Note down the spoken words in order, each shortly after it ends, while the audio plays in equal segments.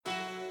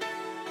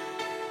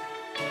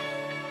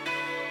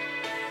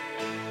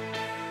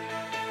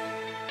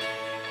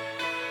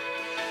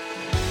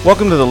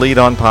Welcome to the Lead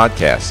On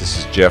Podcast. This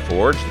is Jeff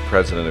Orge, the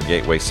president of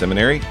Gateway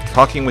Seminary,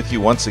 talking with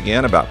you once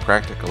again about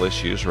practical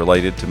issues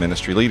related to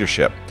ministry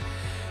leadership.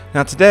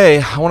 Now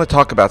today, I want to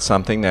talk about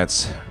something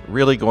that's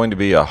really going to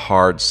be a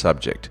hard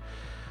subject.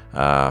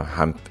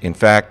 In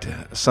fact,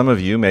 some of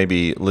you may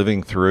be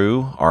living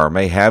through or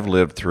may have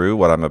lived through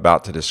what I'm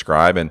about to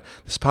describe, and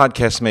this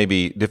podcast may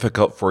be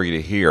difficult for you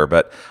to hear,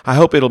 but I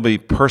hope it'll be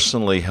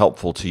personally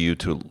helpful to you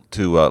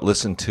to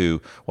listen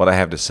to what I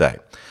have to say.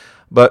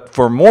 But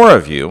for more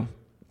of you,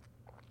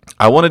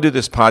 I want to do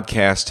this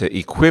podcast to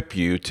equip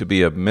you to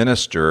be a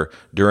minister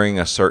during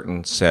a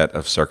certain set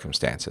of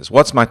circumstances.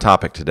 What's my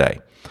topic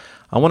today?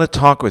 I want to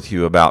talk with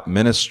you about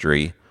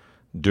ministry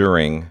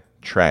during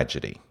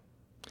tragedy.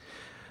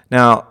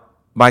 Now,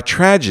 by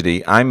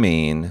tragedy, I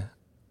mean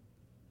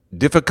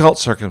difficult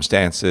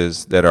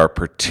circumstances that are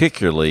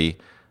particularly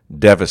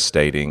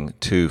devastating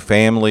to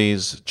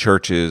families,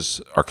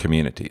 churches, or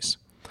communities.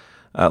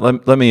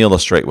 Let me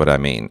illustrate what I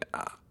mean.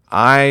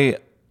 I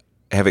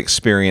have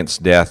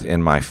experienced death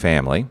in my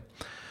family.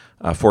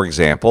 For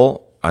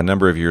example, a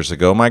number of years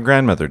ago, my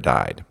grandmother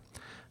died.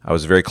 I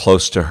was very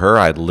close to her.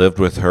 I'd lived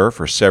with her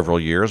for several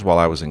years while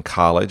I was in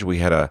college. We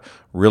had a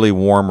really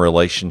warm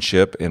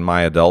relationship in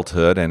my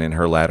adulthood and in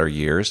her latter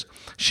years.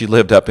 She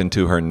lived up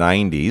into her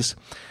 90s.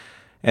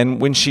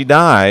 And when she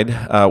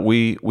died,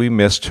 we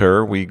missed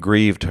her, we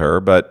grieved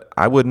her, but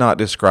I would not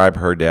describe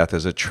her death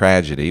as a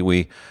tragedy.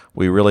 We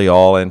really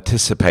all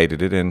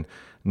anticipated it and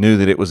knew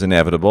that it was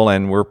inevitable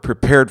and were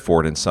prepared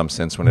for it in some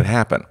sense when it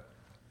happened.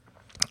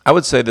 I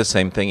would say the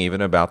same thing even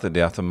about the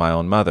death of my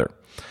own mother.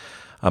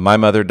 My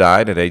mother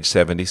died at age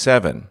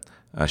 77.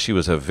 She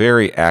was a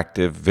very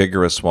active,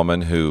 vigorous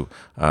woman who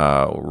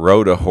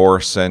rode a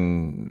horse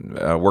and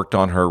worked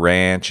on her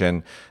ranch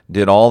and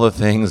did all the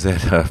things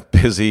that a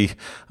busy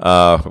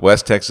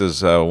West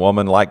Texas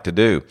woman liked to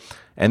do.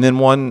 And then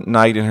one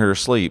night in her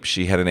sleep,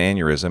 she had an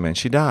aneurysm and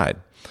she died.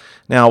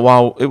 Now,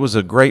 while it was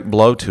a great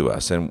blow to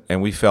us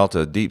and we felt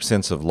a deep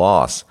sense of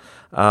loss,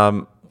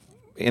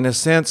 in a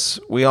sense,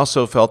 we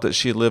also felt that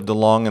she lived a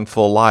long and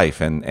full life,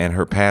 and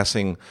her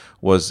passing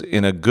was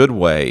in a good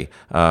way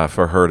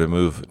for her to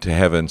move to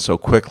heaven so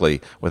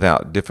quickly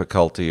without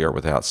difficulty or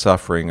without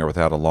suffering or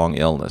without a long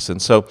illness.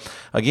 And so,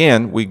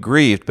 again, we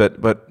grieved,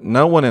 but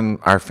no one in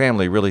our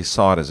family really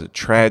saw it as a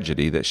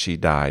tragedy that she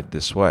died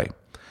this way.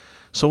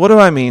 So what do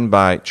I mean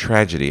by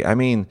tragedy? I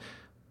mean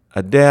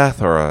a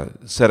death or a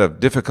set of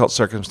difficult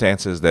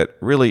circumstances that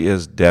really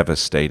is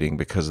devastating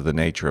because of the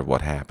nature of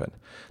what happened.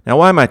 Now,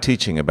 why am I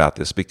teaching about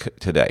this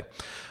today?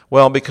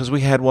 Well, because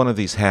we had one of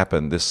these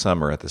happen this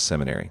summer at the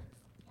seminary.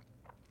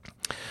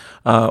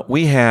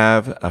 We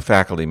have a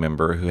faculty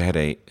member who had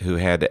a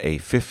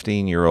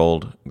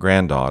 15-year-old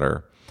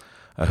granddaughter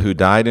who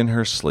died in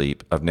her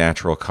sleep of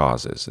natural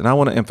causes. And I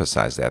want to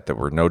emphasize that there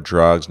were no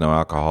drugs, no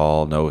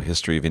alcohol, no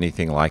history of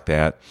anything like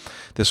that.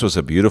 This was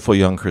a beautiful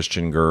young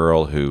Christian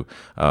girl who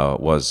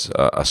was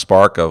a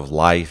spark of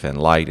life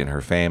and light in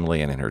her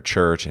family and in her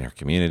church and her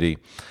community.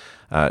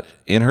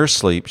 In her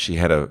sleep, she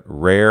had a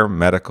rare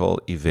medical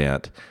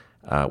event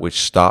which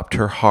stopped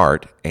her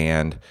heart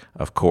and,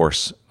 of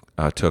course,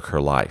 took her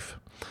life.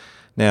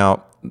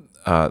 Now,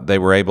 they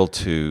were able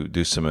to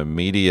do some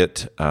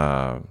immediate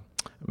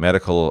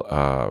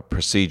medical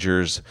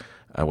procedures.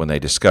 When they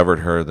discovered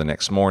her the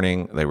next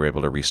morning, they were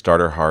able to restart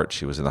her heart.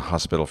 She was in the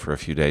hospital for a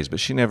few days, but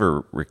she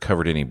never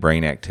recovered any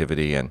brain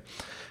activity. And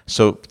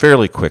so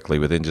fairly quickly,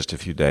 within just a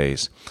few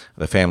days,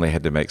 the family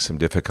had to make some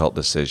difficult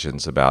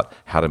decisions about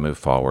how to move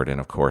forward,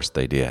 and of course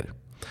they did.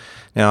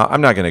 Now,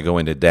 I'm not going to go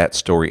into that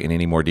story in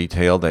any more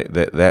detail.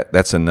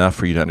 That's enough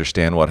for you to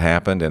understand what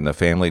happened, and the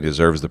family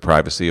deserves the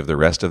privacy of the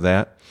rest of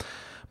that.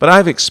 But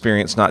I've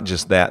experienced not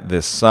just that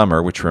this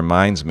summer, which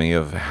reminds me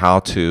of how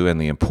to and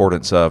the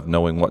importance of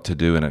knowing what to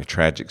do in a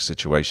tragic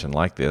situation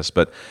like this,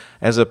 but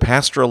as a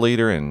pastoral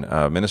leader and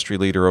ministry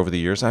leader over the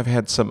years, I've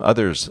had some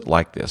others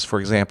like this.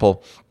 For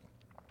example,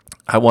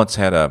 I once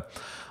had a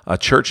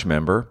church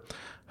member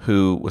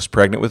who was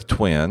pregnant with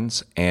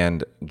twins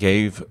and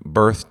gave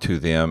birth to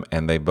them,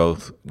 and they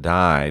both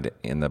died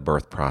in the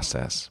birth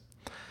process.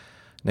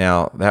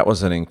 Now, that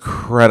was an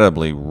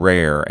incredibly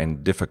rare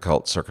and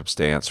difficult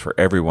circumstance for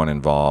everyone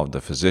involved, the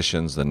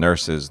physicians, the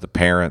nurses, the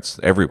parents,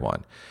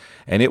 everyone.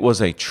 And it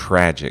was a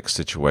tragic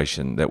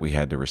situation that we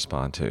had to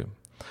respond to.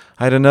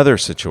 I had another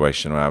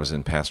situation when I was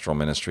in pastoral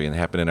ministry, and it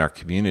happened in our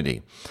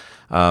community.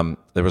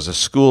 There was a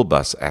school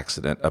bus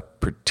accident, a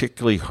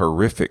particularly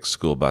horrific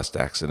school bus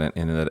accident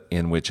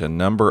in which a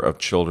number of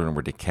children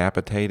were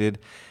decapitated,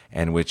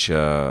 and which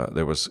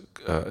there was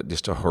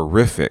just a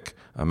horrific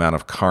amount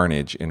of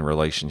carnage in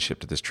relationship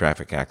to this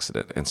traffic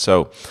accident. And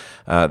so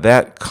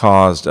that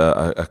caused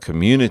a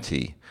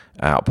community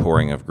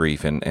outpouring of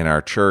grief, and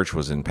our church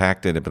was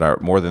impacted,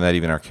 but more than that,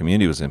 even our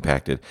community was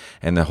impacted,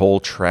 and the whole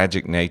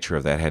tragic nature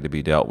of that had to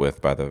be dealt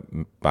with by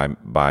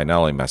not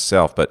only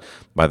myself, but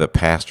by the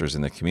pastors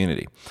in the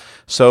community.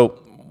 So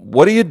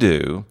what do you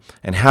do,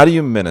 and how do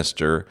you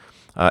minister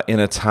in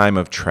a time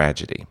of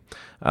tragedy.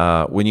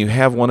 When you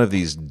have one of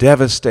these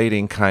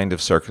devastating kind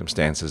of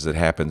circumstances that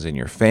happens in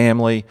your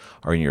family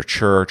or in your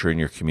church or in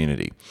your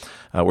community,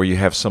 where you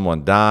have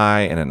someone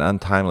die in an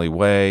untimely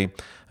way,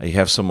 you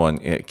have someone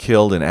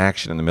killed in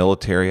action in the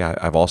military.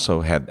 I've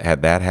also had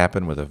that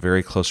happen with a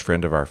very close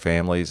friend of our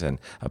family's and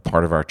a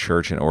part of our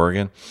church in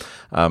Oregon.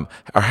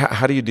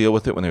 How do you deal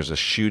with it when there's a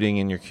shooting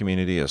in your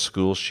community, a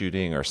school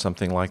shooting or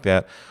something like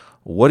that?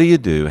 What do you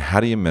do? How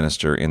do you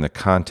minister in the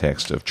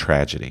context of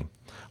tragedy?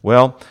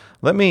 Well,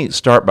 let me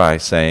start by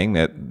saying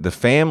that the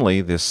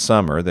family this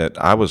summer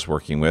that I was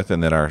working with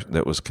and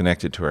that was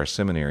connected to our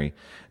seminary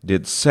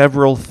did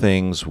several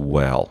things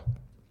well.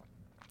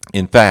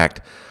 In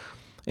fact,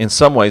 in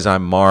some ways, I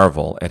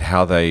marvel at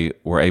how they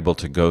were able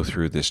to go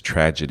through this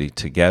tragedy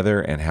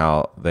together and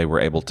how they were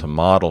able to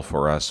model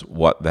for us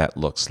what that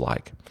looks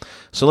like.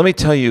 So let me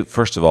tell you,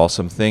 first of all,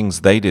 some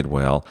things they did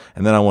well,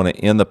 and then I want to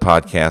end the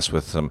podcast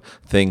with some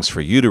things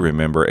for you to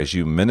remember as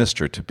you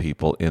minister to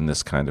people in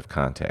this kind of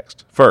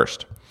context.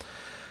 First,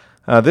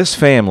 this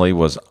family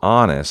was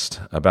honest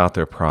about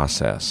their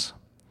process.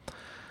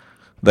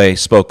 They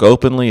spoke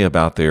openly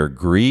about their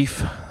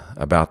grief,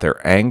 about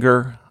their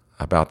anger,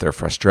 about their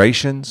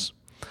frustrations.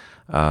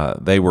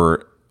 They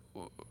were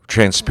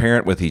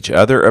transparent with each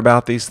other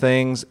about these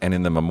things, and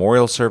in the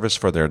memorial service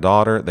for their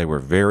daughter, they were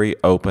very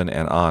open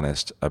and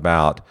honest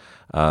about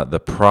the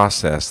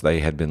process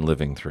they had been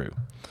living through.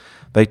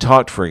 They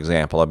talked, for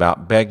example,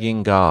 about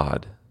begging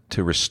God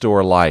to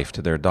restore life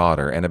to their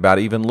daughter, and about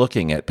even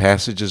looking at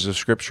passages of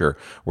Scripture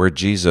where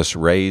Jesus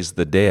raised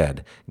the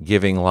dead,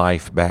 giving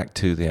life back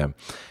to them.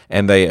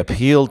 And they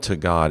appealed to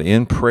God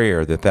in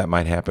prayer that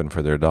might happen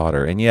for their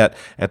daughter. And yet,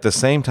 at the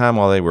same time,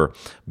 while they were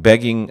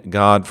begging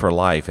God for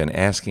life and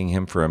asking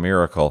Him for a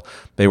miracle,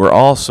 they were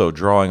also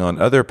drawing on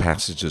other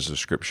passages of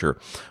Scripture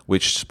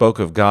which spoke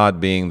of God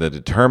being the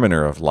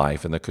determiner of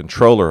life and the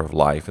controller of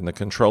life and the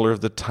controller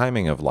of the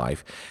timing of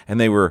life. And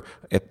they were,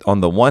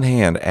 on the one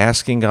hand,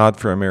 asking God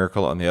for a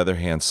miracle, on the other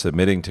hand,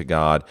 submitting to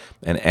God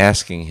and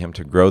asking Him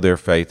to grow their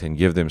faith and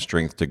give them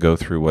strength to go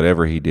through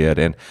whatever He did.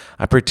 And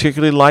I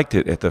particularly liked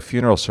it at the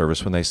funeral service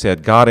when they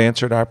said, God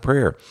answered our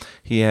prayer.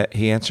 He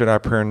answered our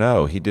prayer,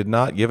 no. He did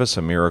not give us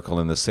a miracle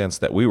in the sense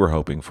that we were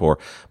hoping for,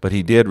 but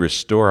He did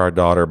restore our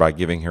daughter by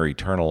giving her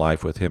eternal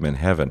life with Him in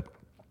heaven.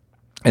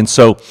 And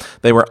so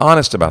they were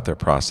honest about their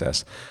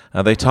process.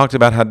 They talked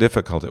about how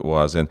difficult it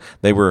was, and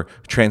they were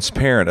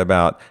transparent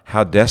about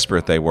how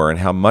desperate they were and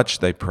how much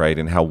they prayed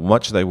and how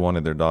much they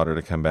wanted their daughter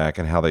to come back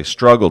and how they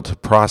struggled to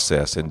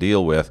process and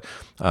deal with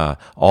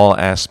all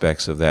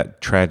aspects of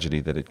that tragedy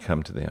that had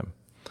come to them.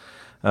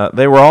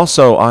 They were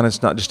also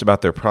honest not just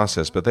about their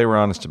process, but they were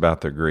honest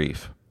about their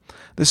grief.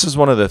 This is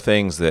one of the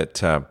things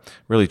that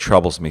really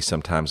troubles me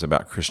sometimes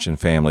about Christian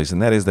families,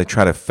 and that is they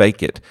try to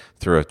fake it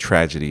through a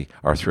tragedy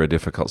or through a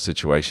difficult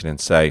situation and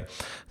say,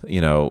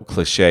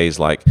 cliches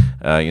like,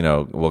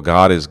 well,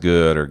 God is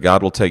good, or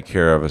God will take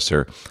care of us,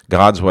 or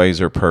God's ways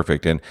are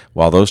perfect. And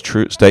while those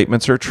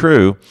statements are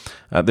true,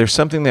 there's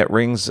something that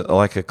rings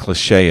like a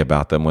cliche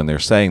about them when they're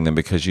saying them,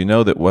 because you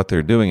know that what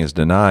they're doing is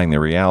denying the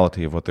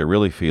reality of what they're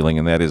really feeling,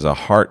 and that is a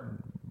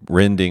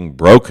heart-rending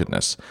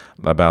brokenness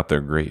about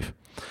their grief.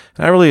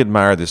 And I really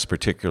admire this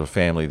particular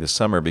family this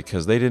summer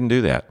because they didn't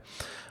do that.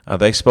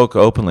 They spoke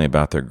openly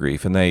about their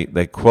grief, and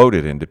they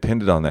quoted and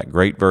depended on that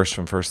great verse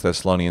from 1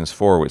 Thessalonians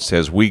 4, which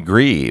says, we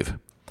grieve,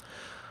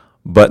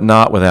 but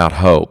not without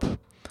hope.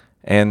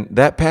 And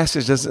that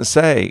passage doesn't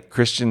say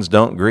Christians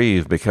don't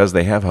grieve because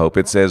they have hope.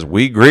 It says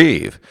we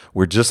grieve.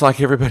 We're just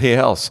like everybody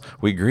else.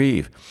 We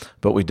grieve,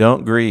 but we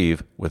don't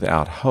grieve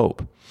without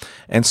hope.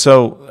 And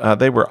so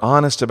they were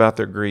honest about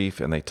their grief,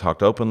 and they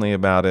talked openly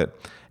about it,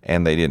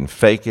 and they didn't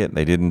fake it.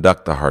 They didn't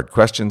duck the hard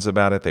questions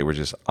about it. They were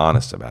just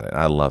honest about it.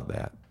 I love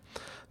that.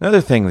 Another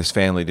thing this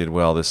family did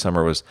well this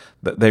summer was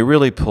that they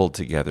really pulled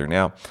together.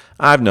 Now,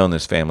 I've known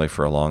this family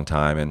for a long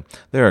time, and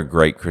they're a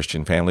great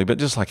Christian family, but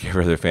just like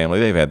every other family,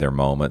 they've had their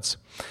moments.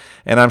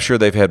 And I'm sure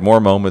they've had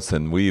more moments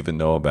than we even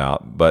know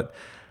about. But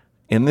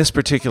in this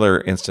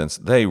particular instance,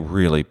 they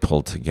really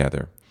pulled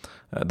together.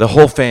 The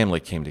whole family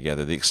came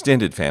together. The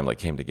extended family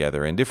came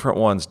together, and different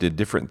ones did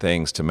different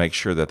things to make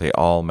sure that they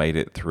all made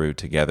it through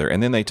together.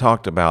 And then they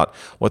talked about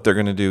what they're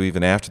going to do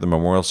even after the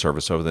memorial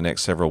service over the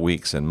next several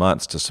weeks and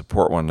months to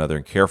support one another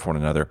and care for one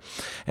another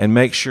and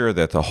make sure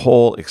that the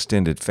whole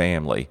extended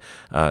family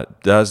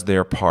does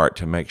their part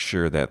to make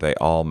sure that they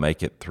all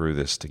make it through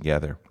this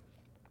together.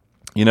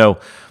 You know,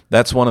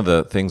 that's one of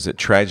the things that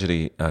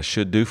tragedy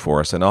should do for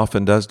us and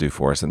often does do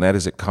for us, and that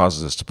is it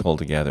causes us to pull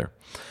together,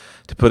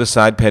 to put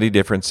aside petty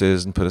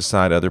differences and put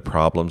aside other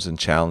problems and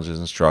challenges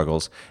and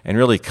struggles and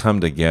really come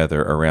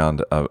together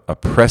around a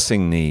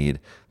pressing need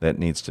that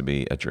needs to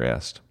be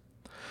addressed.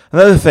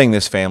 Another thing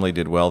this family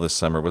did well this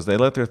summer was they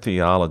let their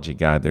theology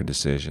guide their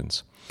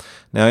decisions.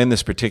 Now, in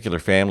this particular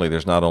family,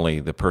 there's not only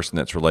the person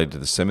that's related to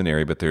the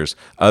seminary, but there's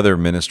other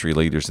ministry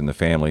leaders in the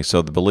family.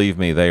 So believe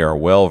me, they are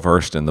well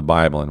versed in the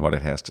Bible and what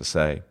it has to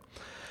say.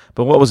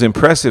 But what was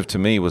impressive to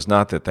me was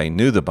not that they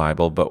knew the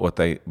Bible, but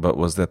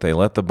was that they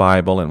let the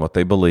Bible and what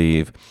they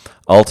believe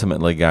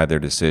ultimately guide their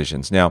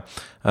decisions. Now,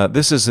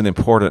 this is an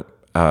important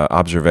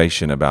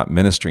observation about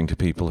ministering to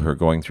people who are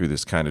going through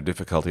this kind of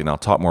difficulty, and I'll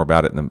talk more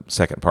about it in the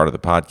second part of the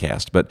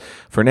podcast. But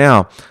for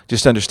now,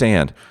 just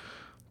understand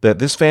that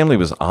this family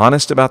was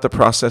honest about the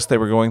process they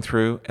were going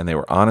through, and they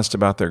were honest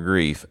about their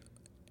grief,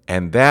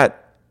 and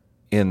that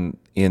in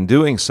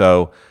doing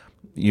so,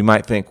 you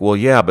might think, well,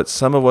 yeah, but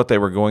some of what they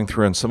were going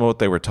through and some of what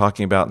they were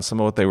talking about and some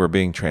of what they were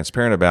being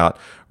transparent about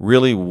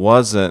really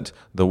wasn't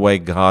the way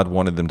God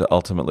wanted them to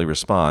ultimately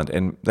respond.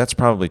 And that's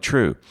probably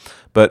true.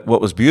 But what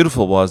was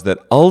beautiful was that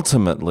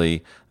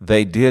ultimately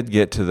they did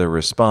get to the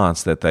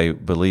response that they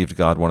believed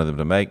God wanted them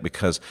to make,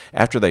 because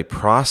after they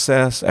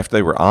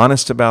were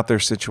honest about their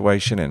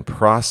situation and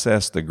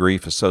processed the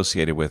grief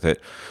associated with it,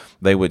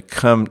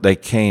 they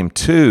came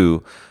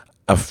to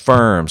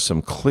affirm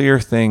some clear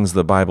things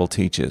the Bible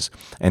teaches,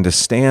 and to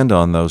stand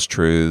on those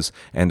truths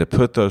and to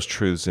put those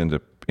truths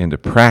into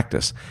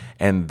practice.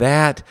 And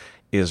that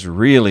is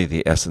really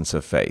the essence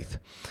of faith.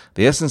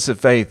 The essence of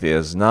faith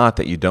is not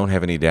that you don't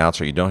have any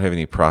doubts or you don't have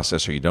any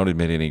process or you don't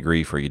admit any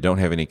grief or you don't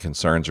have any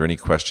concerns or any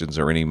questions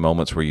or any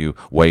moments where you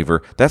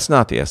waver. That's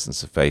not the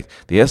essence of faith.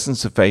 The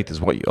essence of faith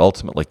is what you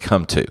ultimately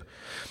come to.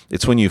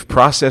 It's when you've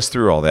processed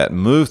through all that,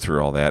 moved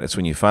through all that, it's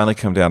when you finally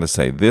come down to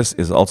say, this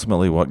is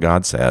ultimately what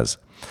God says.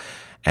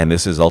 And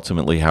this is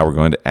ultimately how we're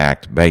going to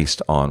act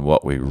based on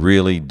what we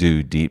really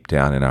do deep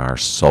down in our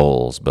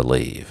souls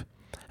believe.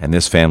 And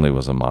this family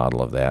was a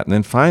model of that. And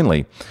then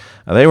finally,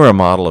 they were a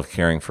model of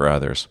caring for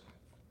others.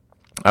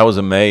 I was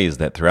amazed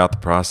that throughout the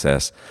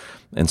process,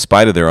 in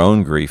spite of their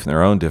own grief and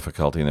their own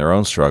difficulty and their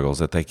own struggles,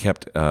 that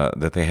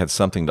they had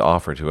something to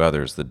offer to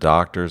others, the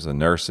doctors, the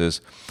nurses,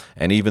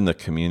 and even the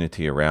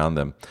community around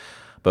them.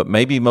 But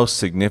maybe most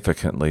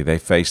significantly, they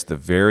faced the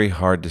very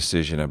hard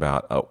decision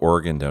about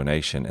organ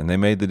donation, and they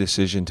made the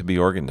decision to be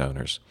organ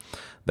donors.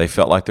 They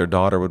felt like their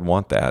daughter would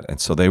want that, and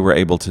so they were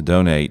able to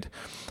donate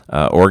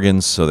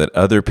organs so that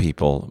other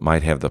people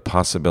might have the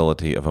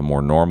possibility of a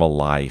more normal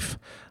life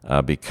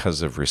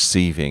because of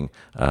receiving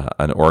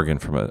an organ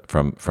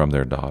from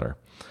their daughter.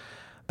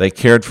 They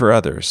cared for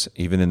others,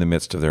 even in the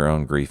midst of their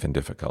own grief and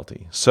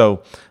difficulty.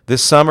 So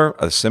this summer,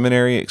 a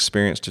seminary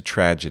experienced a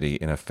tragedy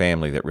in a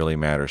family that really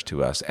matters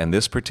to us. And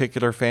this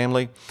particular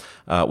family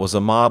was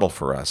a model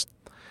for us.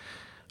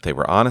 They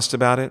were honest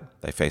about it.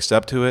 They faced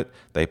up to it.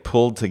 They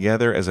pulled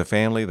together as a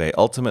family. They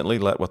ultimately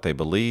let what they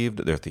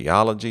believed, their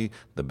theology,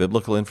 the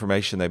biblical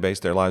information they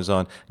based their lives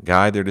on,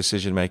 guide their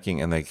decision-making,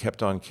 and they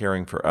kept on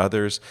caring for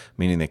others,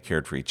 meaning they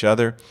cared for each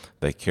other,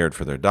 they cared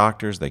for their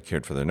doctors, they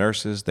cared for their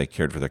nurses, they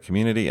cared for their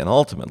community, and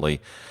ultimately,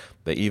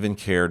 they even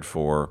cared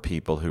for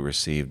people who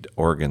received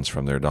organs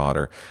from their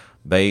daughter.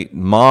 They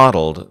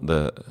modeled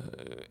the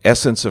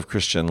essence of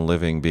Christian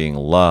living being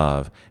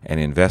love and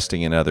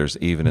investing in others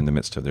even in the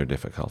midst of their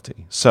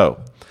difficulty.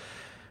 So,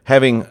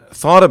 having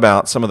thought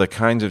about some of the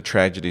kinds of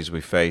tragedies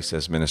we face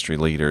as ministry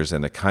leaders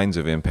and the kinds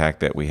of impact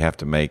that we have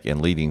to make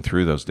in leading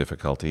through those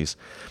difficulties,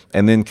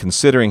 and then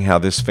considering how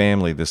this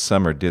family this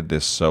summer did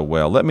this so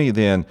well, let me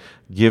then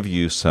give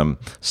you some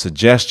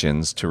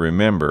suggestions to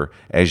remember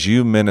as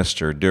you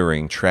minister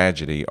during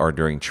tragedy or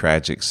during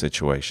tragic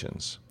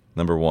situations.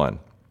 Number one,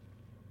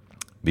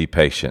 be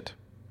patient.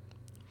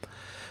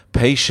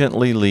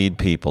 Patiently lead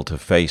people to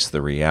face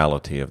the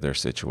reality of their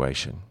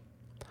situation.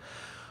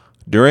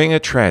 During a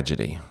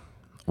tragedy,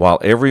 while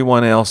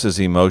everyone else's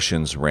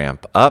emotions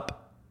ramp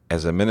up,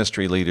 as a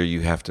ministry leader,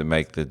 you have to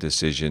make the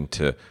decision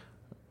to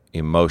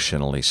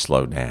emotionally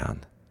slow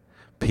down.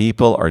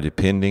 People are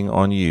depending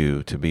on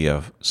you to be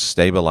a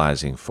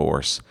stabilizing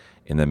force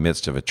in the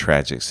midst of a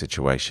tragic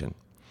situation.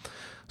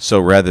 So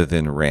rather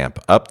than ramp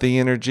up the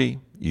energy,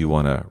 you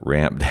want to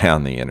ramp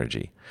down the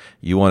energy.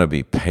 You want to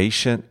be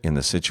patient in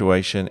the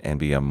situation and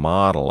be a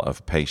model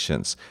of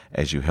patience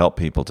as you help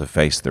people to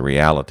face the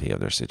reality of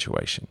their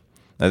situation.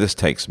 Now, this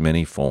takes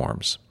many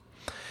forms.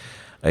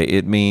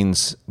 It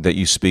means that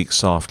you speak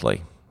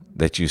softly,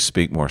 that you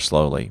speak more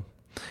slowly.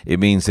 It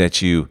means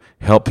that you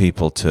help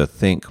people to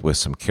think with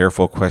some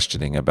careful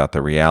questioning about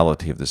the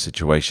reality of the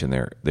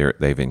situation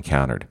they've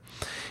encountered.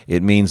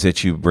 It means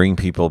that you bring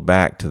people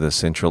back to the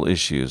central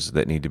issues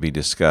that need to be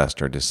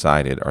discussed or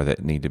decided or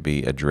that need to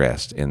be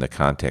addressed in the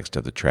context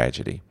of the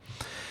tragedy.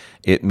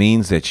 It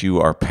means that you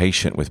are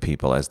patient with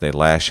people as they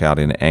lash out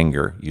in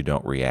anger, you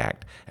don't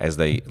react. As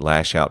they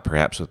lash out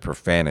perhaps with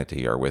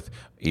profanity or with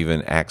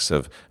even acts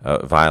of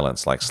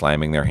violence like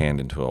slamming their hand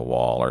into a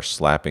wall or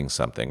slapping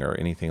something or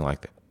anything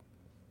like that,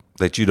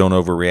 that you don't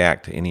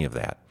overreact to any of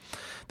that.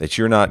 That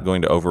you're not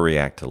going to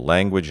overreact to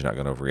language, you're not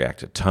going to overreact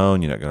to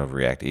tone, you're not going to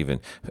overreact even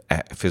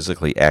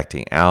physically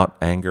acting out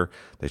anger,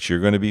 that you're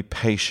going to be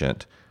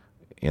patient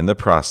in the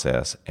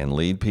process and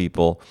lead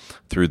people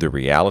through the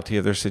reality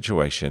of their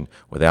situation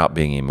without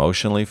being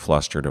emotionally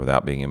flustered or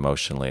without being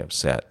emotionally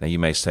upset. Now you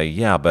may say,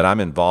 yeah, but I'm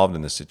involved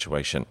in the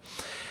situation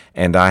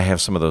and I have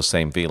some of those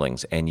same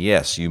feelings. And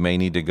yes, you may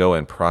need to go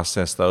and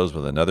process those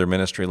with another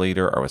ministry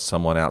leader or with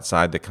someone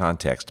outside the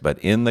context, but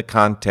in the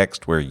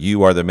context where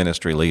you are the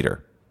ministry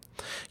leader,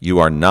 You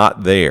are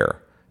not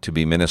there to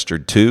be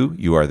ministered to.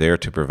 You are there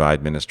to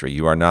provide ministry.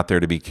 You are not there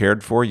to be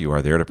cared for. You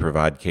are there to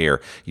provide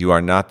care. You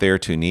are not there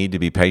to need to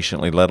be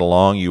patiently led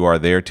along. You are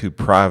there to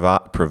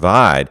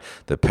provide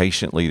the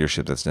patient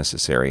leadership that's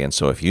necessary. And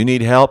so if you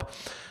need help,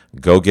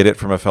 go get it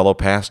from a fellow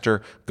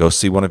pastor. Go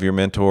see one of your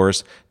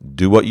mentors.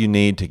 Do what you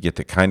need to get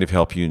the kind of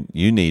help you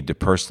need to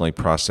personally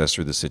process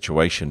through the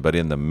situation. But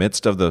in the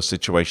midst of the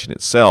situation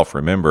itself,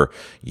 remember,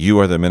 you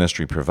are the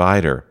ministry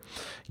provider.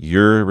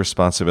 Your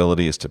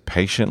responsibility is to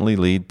patiently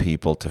lead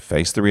people to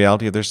face the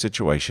reality of their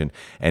situation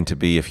and to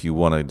be, if you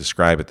want to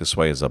describe it this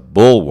way, as a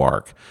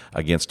bulwark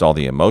against all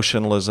the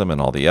emotionalism and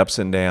all the ups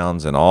and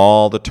downs and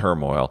all the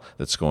turmoil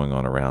that's going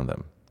on around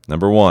them.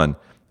 Number one,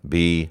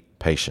 be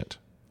patient.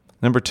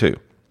 Number two,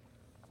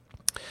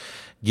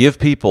 give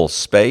people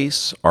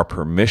space or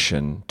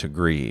permission to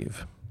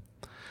grieve.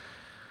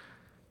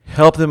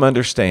 Help them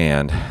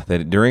understand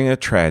that during a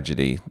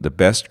tragedy, the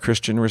best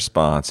Christian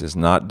response is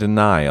not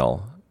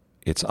denial,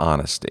 it's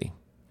honesty.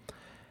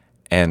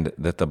 And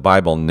that the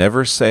Bible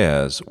never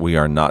says we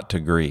are not to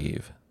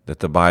grieve, that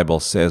the Bible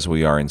says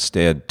we are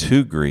instead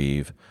to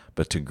grieve,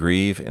 but to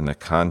grieve in the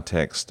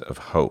context of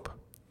hope.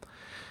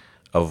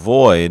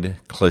 Avoid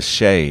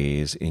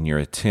cliches in your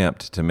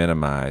attempt to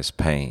minimize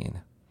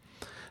pain.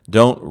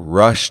 Don't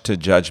rush to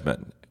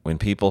judgment when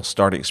people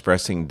start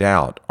expressing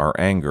doubt or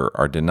anger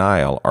or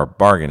denial or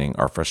bargaining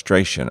or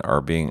frustration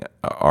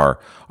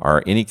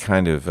or any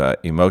kind of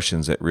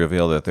emotions that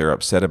reveal that they're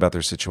upset about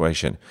their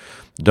situation.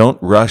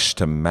 Don't rush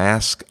to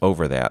mask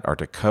over that or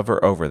to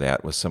cover over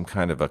that with some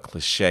kind of a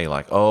cliche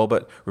like, oh,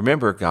 but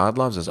remember, God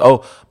loves us.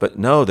 Oh, but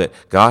know that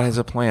God has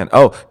a plan.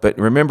 Oh, but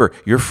remember,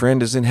 your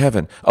friend is in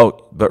heaven.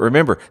 Oh, but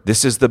remember,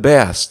 this is the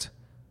best.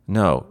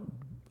 No,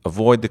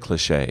 avoid the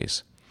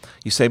cliches.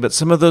 You say, but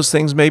some of those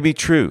things may be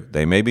true.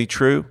 They may be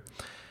true,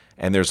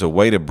 and there's a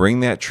way to bring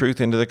that truth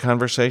into the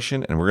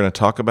conversation, and we're going to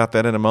talk about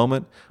that in a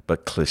moment,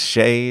 but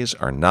cliches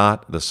are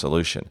not the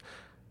solution.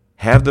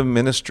 Have the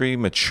ministry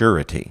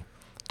maturity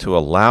to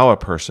allow a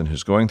person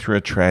who's going through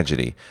a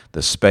tragedy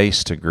the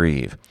space to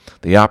grieve,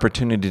 the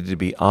opportunity to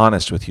be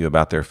honest with you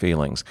about their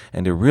feelings,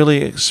 and to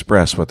really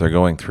express what they're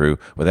going through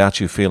without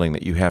you feeling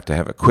that you have to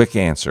have a quick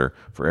answer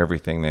for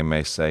everything they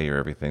may say or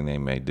everything they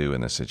may do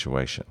in this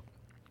situation.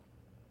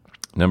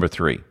 Number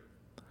three,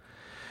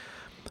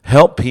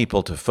 help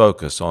people to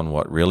focus on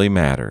what really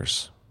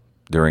matters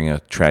during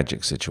a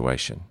tragic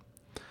situation.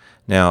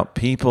 Now,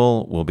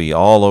 people will be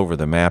all over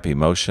the map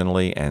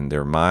emotionally, and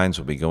their minds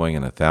will be going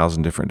in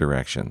 1,000 different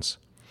directions.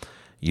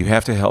 You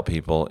have to help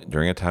people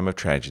during a time of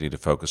tragedy to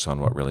focus on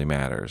what really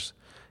matters.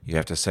 You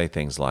have to say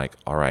things like,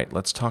 all right,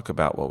 let's talk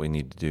about what we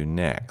need to do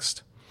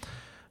next.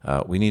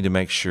 We need to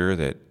make sure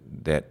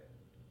that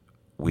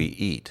we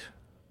eat,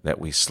 that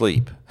we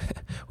sleep.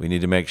 We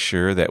need to make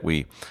sure that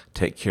we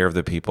take care of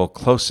the people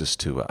closest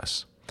to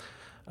us.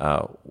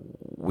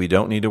 We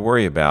don't need to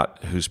worry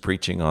about who's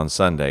preaching on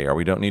Sunday, or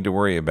we don't need to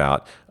worry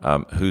about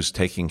who's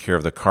taking care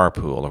of the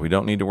carpool, or we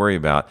don't need to worry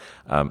about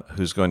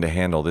who's going to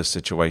handle this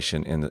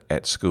situation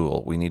at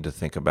school. We need to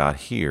think about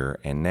here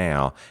and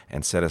now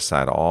and set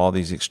aside all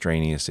these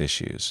extraneous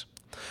issues.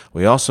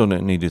 We also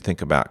need to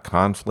think about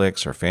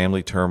conflicts or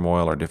family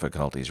turmoil or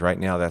difficulties. Right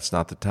now, that's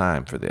not the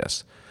time for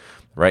this.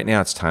 Right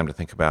now, it's time to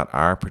think about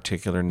our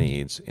particular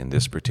needs in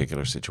this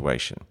particular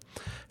situation.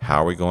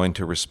 How are we going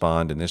to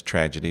respond in this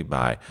tragedy?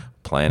 By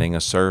planning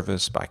a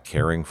service, by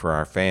caring for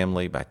our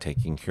family, by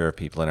taking care of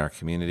people in our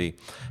community?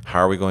 How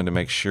are we going to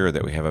make sure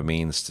that we have a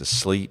means to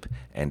sleep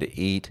and to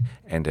eat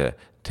and to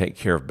take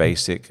care of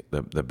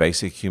the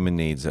basic human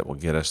needs that will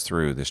get us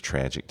through this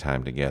tragic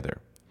time together?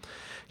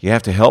 You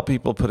have to help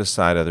people put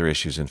aside other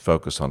issues and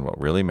focus on what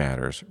really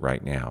matters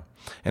right now.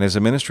 And as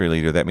a ministry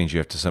leader, that means you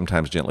have to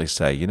sometimes gently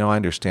say, I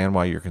understand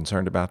why you're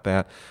concerned about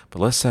that, but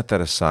let's set that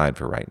aside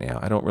for right now.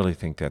 I don't really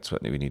think that's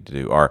what we need to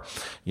do. Or,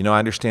 I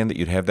understand that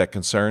you'd have that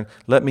concern.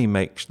 Let me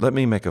make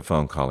a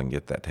phone call and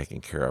get that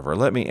taken care of. Or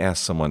let me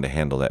ask someone to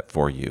handle that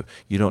for you.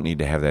 You don't need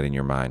to have that in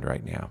your mind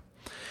right now.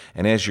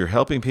 And as you're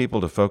helping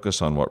people to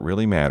focus on what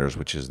really matters,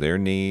 which is their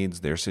needs,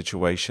 their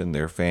situation,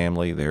 their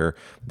family, their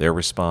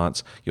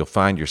response, you'll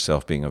find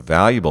yourself being a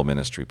valuable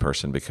ministry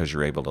person because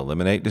you're able to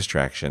eliminate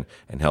distraction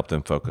and help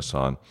them focus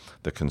on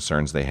the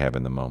concerns they have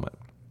in the moment.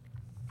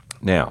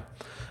 Now,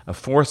 a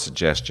fourth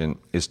suggestion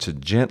is to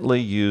gently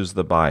use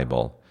the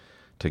Bible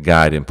to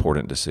guide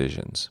important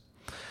decisions.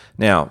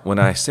 Now, when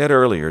I said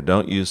earlier,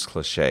 don't use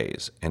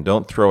cliches and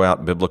don't throw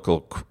out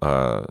biblical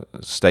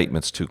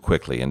statements too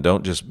quickly and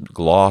don't just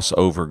gloss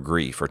over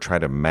grief or try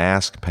to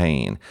mask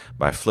pain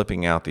by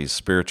flipping out these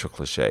spiritual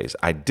cliches,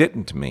 I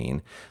didn't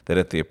mean that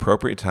at the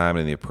appropriate time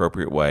and in the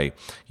appropriate way,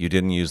 you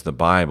didn't use the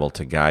Bible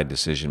to guide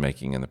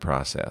decision-making in the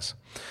process.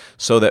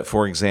 So that,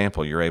 for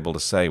example, you're able to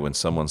say when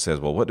someone says,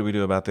 well, what do we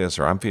do about this?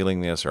 Or I'm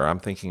feeling this, or I'm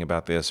thinking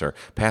about this, or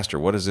Pastor,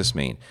 what does this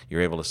mean?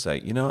 You're able to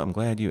say, I'm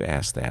glad you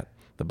asked that.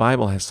 The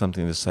Bible has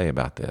something to say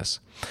about this.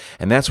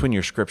 And that's when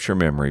your scripture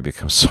memory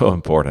becomes so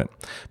important,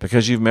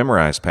 because you've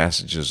memorized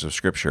passages of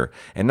scripture,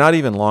 and not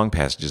even long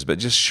passages, but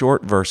just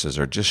short verses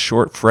or just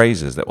short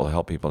phrases that will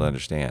help people to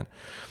understand.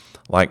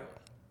 Like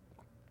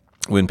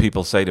when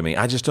people say to me,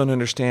 I just don't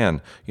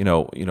understand,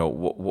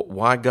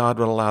 why God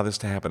would allow this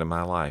to happen in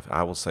my life,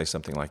 I will say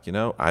something like,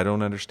 I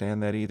don't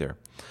understand that either.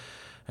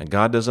 And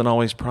God doesn't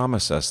always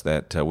promise us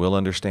that we'll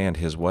understand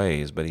His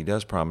ways, but He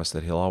does promise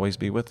that He'll always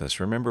be with us.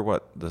 Remember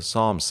what the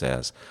Psalm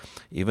says,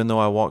 even though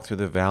I walk through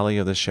the valley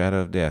of the shadow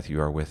of death, you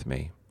are with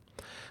me.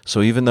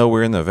 So even though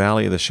we're in the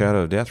valley of the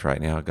shadow of death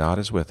right now, God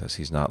is with us.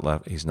 He's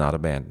not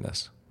abandoned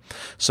us.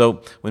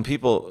 So when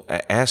people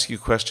ask you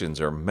questions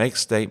or make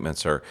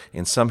statements or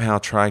and somehow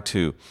try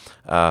to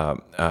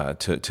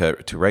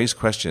raise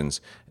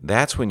questions,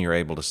 that's when you're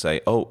able to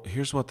say, oh,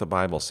 here's what the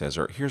Bible says,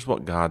 or here's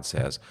what God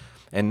says,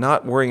 and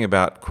not worrying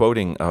about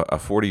quoting a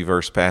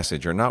 40-verse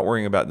passage or not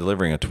worrying about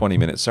delivering a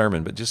 20-minute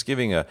sermon, but just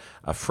giving a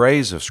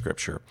phrase of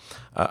Scripture,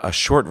 a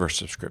short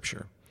verse of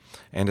Scripture,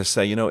 and to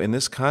say, in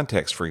this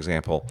context, for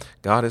example,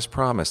 God has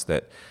promised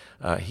that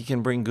He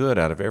can bring good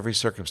out of every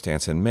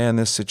circumstance. And man,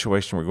 this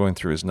situation we're going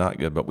through is not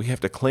good, but we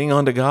have to cling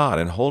on to God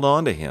and hold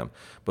on to Him,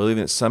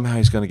 believing that somehow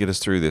He's going to get us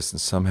through this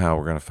and somehow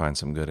we're going to find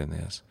some good in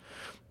this.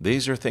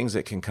 These are things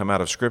that can come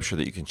out of Scripture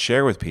that you can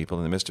share with people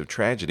in the midst of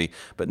tragedy,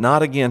 but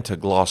not again to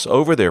gloss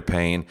over their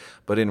pain,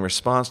 but in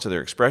response to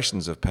their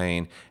expressions of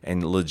pain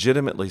and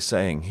legitimately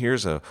saying,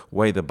 here's a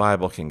way the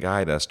Bible can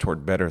guide us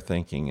toward better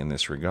thinking in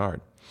this regard.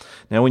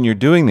 Now, when you're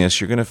doing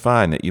this, you're going to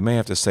find that you may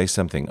have to say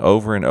something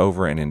over and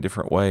over and in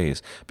different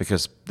ways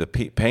because the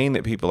pain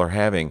that people are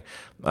having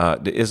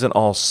isn't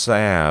all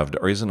salved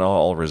or isn't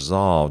all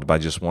resolved by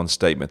just one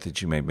statement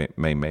that you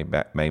may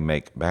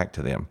make back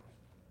to them.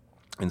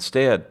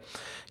 Instead,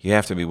 you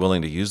have to be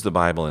willing to use the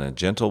Bible in a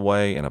gentle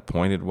way, in a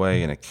pointed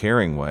way, in a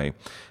caring way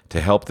to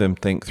help them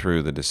think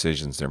through the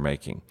decisions they're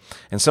making.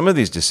 And some of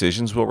these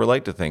decisions will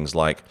relate to things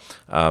like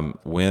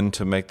when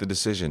to make the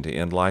decision to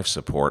end life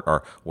support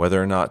or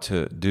whether or not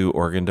to do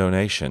organ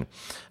donation.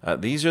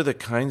 These are the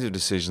kinds of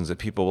decisions that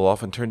people will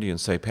often turn to you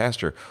and say,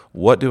 Pastor,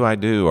 what do I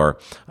do? Or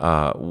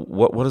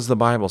what does the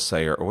Bible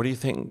say? Or what do you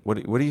think?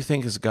 What do you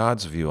think is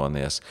God's view on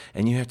this?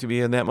 And you have to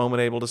be in that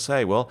moment able to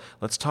say, well,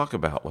 let's talk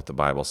about what the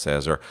Bible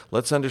says, or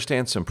let's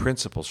understand some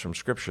principles from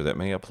Scripture that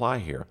may apply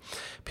here.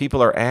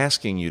 People are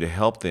asking you to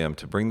help them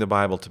to bring the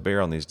Bible to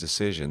bear on these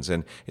decisions,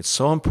 and it's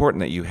so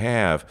important that you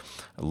have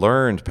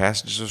learned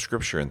passages of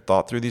Scripture and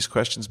thought through these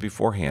questions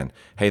beforehand.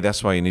 Hey,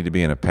 that's why you need to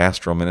be in a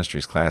pastoral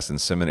ministries class in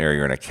seminary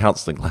or in a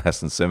counseling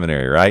class in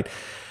seminary, right?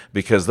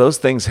 Because those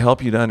things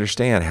help you to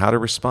understand how to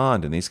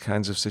respond in these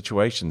kinds of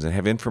situations and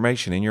have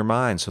information in your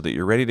mind so that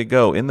you're ready to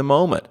go in the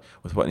moment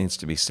with what needs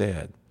to be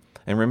said.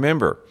 And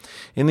remember,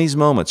 in these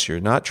moments, you're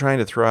not trying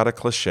to throw out a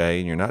cliche,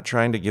 and you're not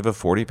trying to give a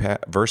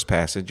 40-verse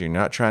passage, you're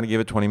not trying to give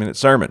a 20-minute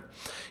sermon.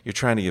 You're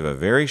trying to give a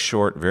very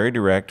short, very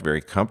direct,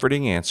 very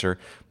comforting answer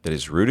that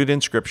is rooted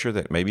in Scripture,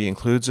 that maybe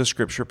includes a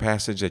Scripture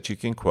passage that you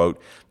can quote,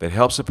 that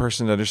helps a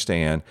person to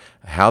understand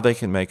how they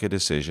can make a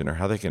decision or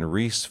how they can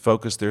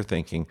refocus their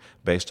thinking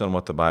based on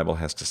what the Bible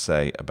has to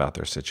say about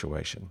their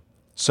situation.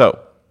 So,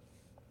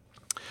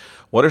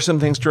 what are some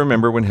things to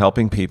remember when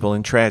helping people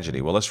in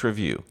tragedy? Well, let's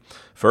review.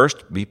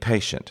 First, be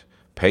patient.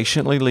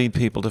 Patiently lead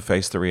people to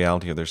face the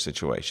reality of their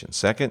situation.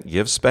 Second,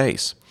 give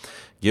space.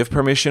 Give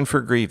permission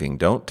for grieving.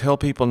 Don't tell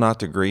people not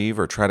to grieve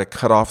or try to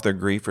cut off their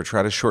grief or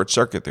try to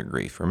short-circuit their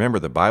grief. Remember,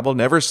 the Bible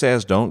never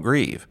says don't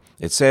grieve.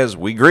 It says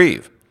we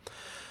grieve.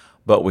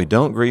 But we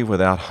don't grieve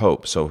without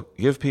hope. So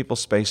give people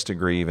space to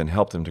grieve and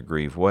help them to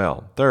grieve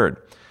well.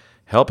 Third,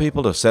 help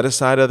people to set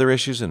aside other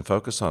issues and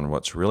focus on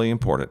what's really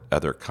important,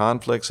 other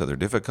conflicts, other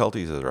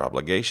difficulties, other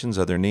obligations,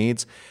 other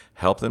needs.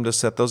 Help them to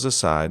set those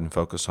aside and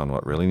focus on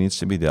what really needs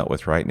to be dealt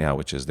with right now,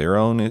 which is their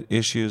own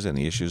issues and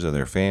the issues of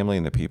their family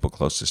and the people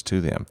closest to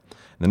them.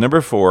 And then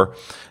number 4,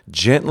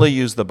 gently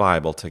use the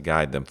Bible to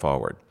guide them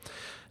forward.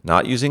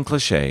 Not using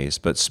cliches,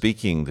 but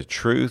speaking the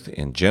truth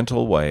in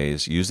gentle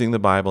ways, using the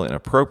Bible in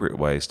appropriate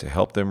ways to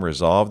help them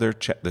resolve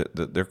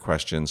their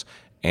questions,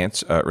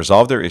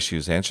 resolve their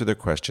issues, answer their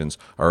questions,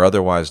 or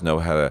otherwise know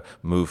how to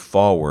move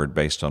forward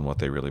based on what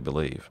they really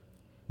believe.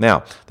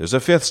 Now, there's a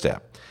 5th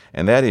step,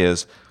 and that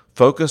is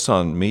focus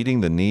on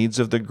meeting the needs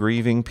of the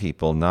grieving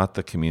people, not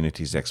the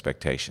community's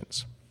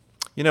expectations.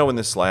 When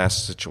this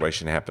last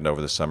situation happened over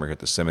the summer here at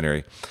the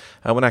seminary,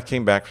 when I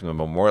came back from the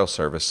memorial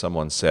service,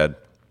 someone said,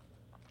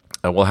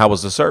 well, how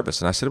was the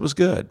service? And I said, it was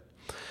good.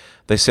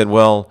 They said,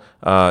 well,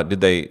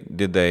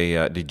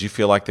 did you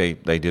feel like they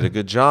did a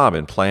good job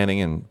in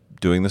planning and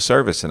doing the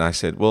service? And I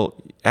said, well,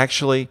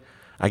 actually,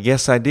 I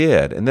guess I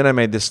did. And then I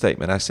made this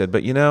statement. I said,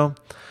 but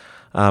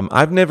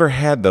I've never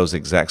had those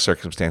exact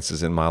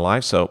circumstances in my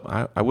life,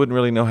 so I wouldn't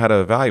really know how to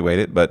evaluate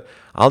it, but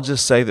I'll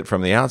just say that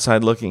from the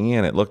outside looking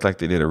in, it looked like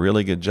they did a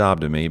really good job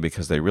to me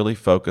because they really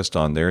focused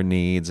on their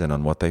needs and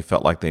on what they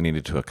felt like they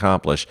needed to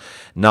accomplish,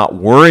 not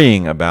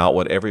worrying about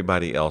what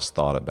everybody else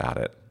thought about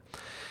it.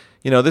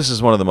 This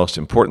is one of the most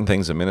important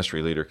things a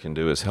ministry leader can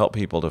do is help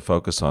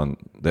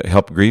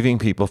grieving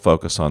people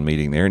focus on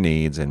meeting their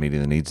needs and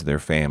meeting the needs of their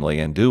family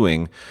and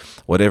doing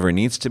whatever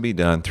needs to be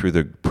done through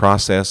the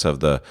process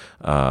of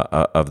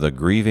the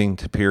grieving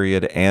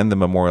period and the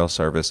memorial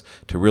service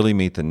to really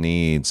meet the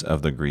needs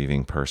of the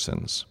grieving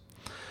persons.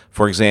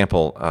 For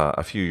example,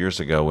 a few years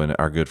ago when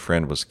our good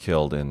friend was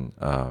killed in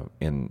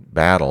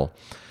battle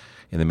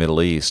in the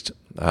Middle East,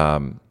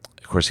 of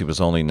course he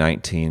was only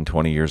 19,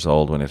 20 years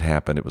old when it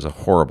happened. It was a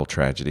horrible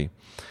tragedy.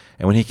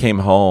 And when he came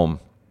home,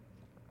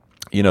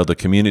 the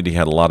community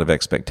had a lot of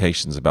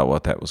expectations about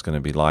what that was going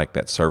to be like,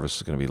 that service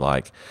was going to be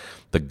like.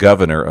 The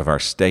governor of our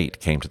state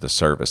came to the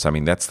service. I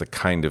mean, that's the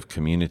kind of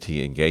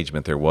community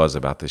engagement there was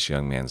about this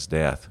young man's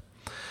death.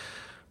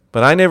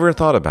 But I never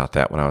thought about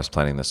that when I was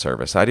planning the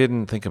service. I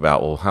didn't think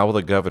about, well, how will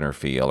the governor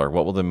feel, or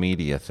what will the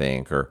media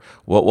think, or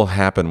what will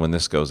happen when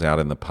this goes out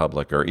in the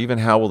public, or even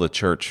how will the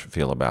church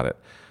feel about it.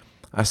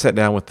 I sat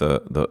down with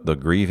the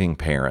grieving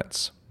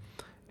parents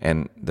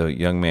and the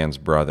young man's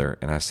brother,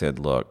 and I said,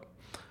 look,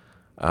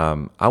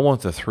 I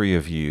want the three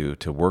of you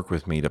to work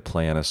with me to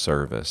plan a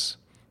service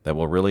that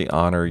will really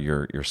honor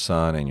your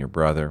son and your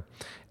brother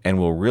and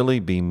will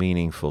really be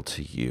meaningful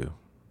to you.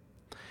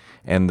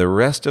 And the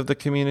rest of the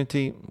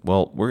community,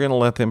 well, we're going to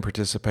let them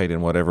participate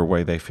in whatever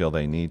way they feel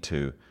they need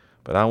to.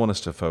 But I want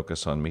us to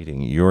focus on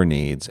meeting your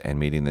needs and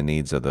meeting the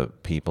needs of the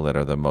people that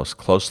are the most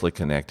closely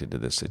connected to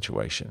this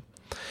situation.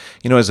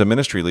 As a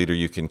ministry leader,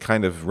 you can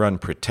kind of run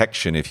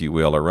protection, if you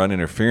will, or run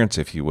interference,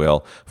 if you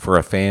will, for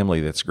a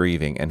family that's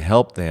grieving and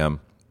help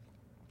them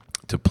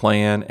to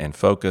plan and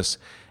focus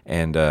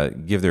and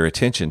give their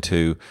attention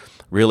to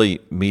really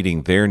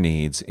meeting their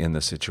needs in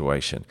the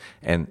situation.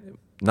 And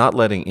not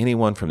letting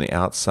anyone from the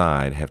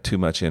outside have too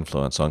much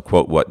influence on,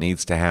 quote, what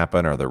needs to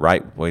happen or the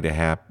right way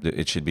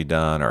it should be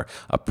done or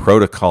a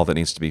protocol that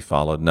needs to be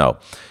followed. No,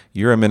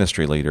 you're a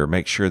ministry leader.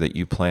 Make sure that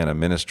you plan a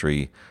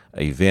ministry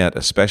event,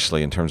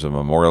 especially in terms of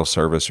memorial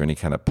service or any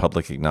kind of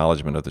public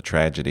acknowledgement of the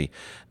tragedy,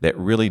 that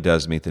really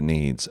does meet the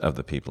needs of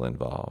the people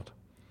involved.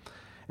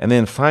 And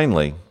then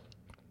finally,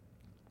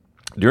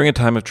 during a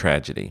time of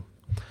tragedy,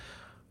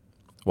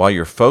 while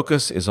your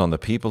focus is on the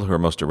people who are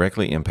most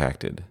directly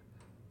impacted,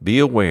 be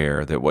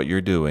aware that what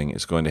you're doing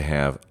is going to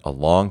have a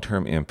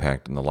long-term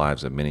impact in the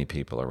lives of many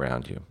people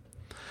around you.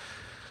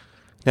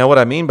 Now, what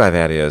I mean by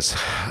that is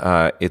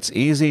it's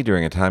easy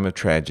during a time of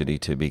tragedy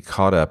to be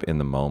caught up in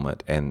the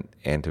moment and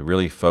to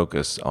really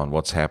focus on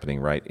what's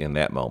happening right in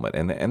that moment.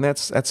 And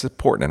that's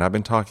important, and I've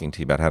been talking to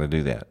you about how to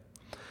do that.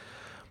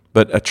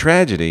 But a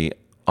tragedy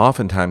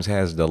oftentimes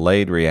has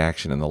delayed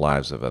reaction in the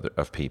lives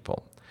of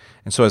people.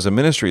 And so as a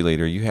ministry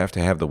leader, you have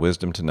to have the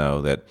wisdom to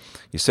know that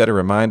you set a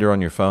reminder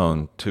on your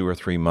phone 2 or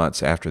 3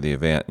 months after the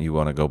event, and you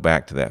want to go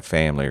back to that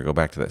family or go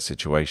back to that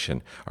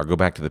situation or go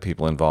back to the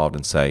people involved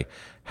and say,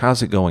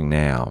 how's it going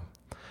now?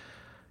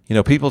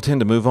 People tend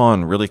to move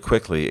on really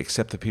quickly,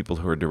 except the people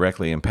who are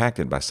directly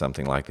impacted by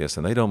something like this,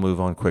 and they don't move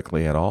on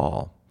quickly at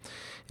all.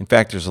 In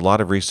fact, there's a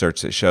lot of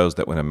research that shows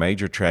that when a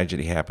major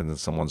tragedy happens in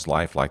someone's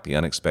life, like the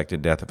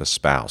unexpected death of a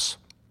spouse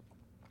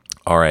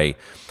or a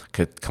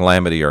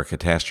calamity or a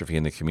catastrophe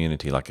in the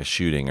community, like a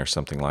shooting or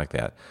something like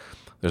that,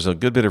 there's a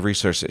good bit of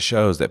research that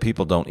shows that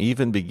people don't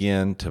even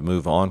begin to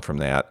move on from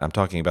that. I'm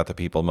talking about the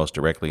people most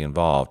directly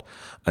involved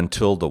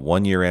until the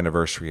 1-year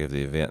anniversary of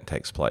the event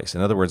takes place.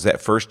 In other words, that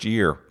first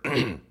year,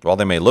 while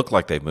they may look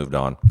like they've moved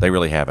on, they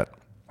really haven't.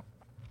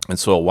 And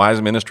so a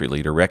wise ministry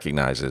leader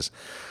recognizes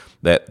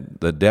that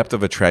the depth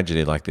of a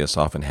tragedy like this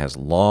often has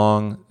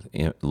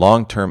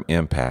long-term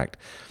impact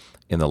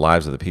in the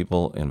lives of the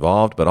people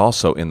involved, but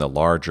also in the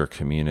larger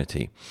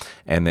community,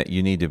 and that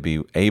you need to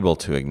be able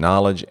to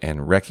acknowledge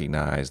and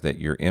recognize that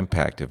your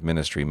impact of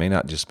ministry may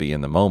not just be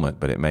in the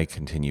moment, but it may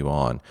continue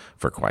on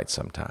for quite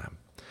some time.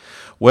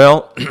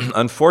 Well,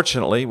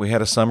 unfortunately, we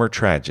had a summer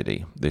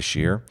tragedy this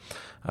year.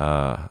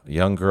 A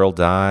young girl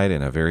died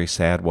in a very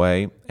sad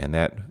way, and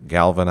that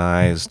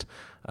galvanized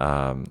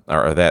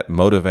that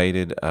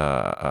motivated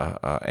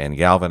and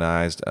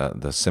galvanized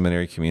the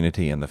seminary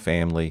community and the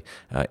family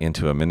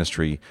into a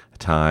ministry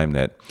time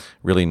that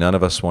really none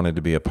of us wanted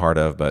to be a part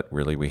of, but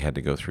really we had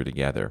to go through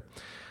together.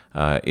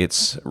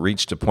 It's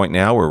reached a point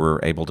now where we're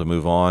able to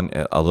move on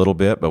a little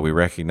bit, but we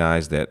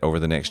recognize that over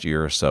the next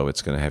year or so,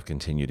 it's going to have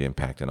continued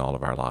impact in all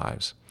of our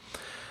lives.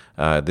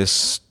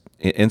 This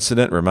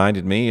incident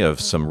reminded me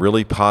of some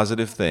really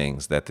positive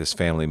things that this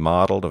family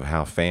modeled of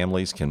how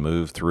families can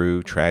move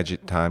through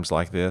tragic times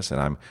like this,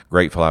 and I'm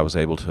grateful I was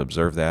able to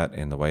observe that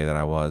in the way that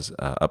I was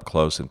up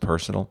close and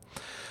personal.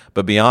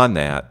 But beyond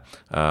that,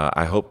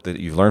 I hope that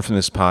you've learned from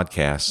this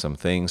podcast some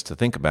things to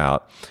think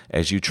about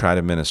as you try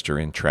to minister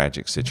in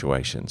tragic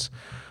situations.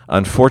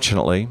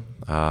 Unfortunately,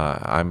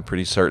 I'm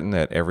pretty certain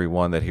that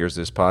everyone that hears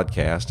this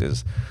podcast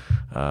is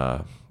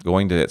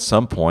going to at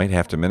some point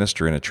have to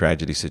minister in a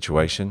tragedy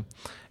situation.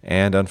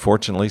 And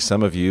unfortunately,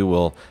 some of you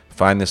will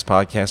find this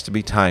podcast to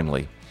be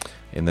timely.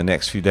 In the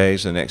next few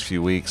days, the next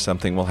few weeks,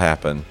 something will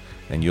happen,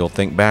 and you'll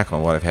think back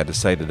on what I've had to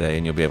say today,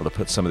 and you'll be able to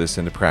put some of this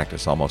into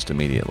practice almost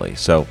immediately.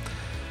 So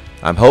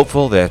I'm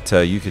hopeful that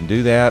you can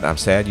do that. I'm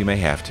sad you may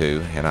have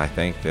to, and I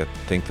think that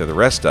the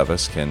rest of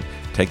us can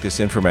take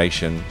this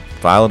information,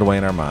 file it away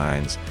in our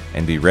minds,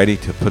 and be ready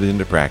to put it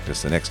into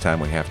practice the next time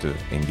we have to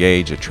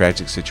engage a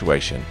tragic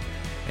situation.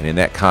 And in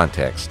that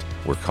context,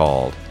 we're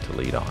called to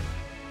lead on.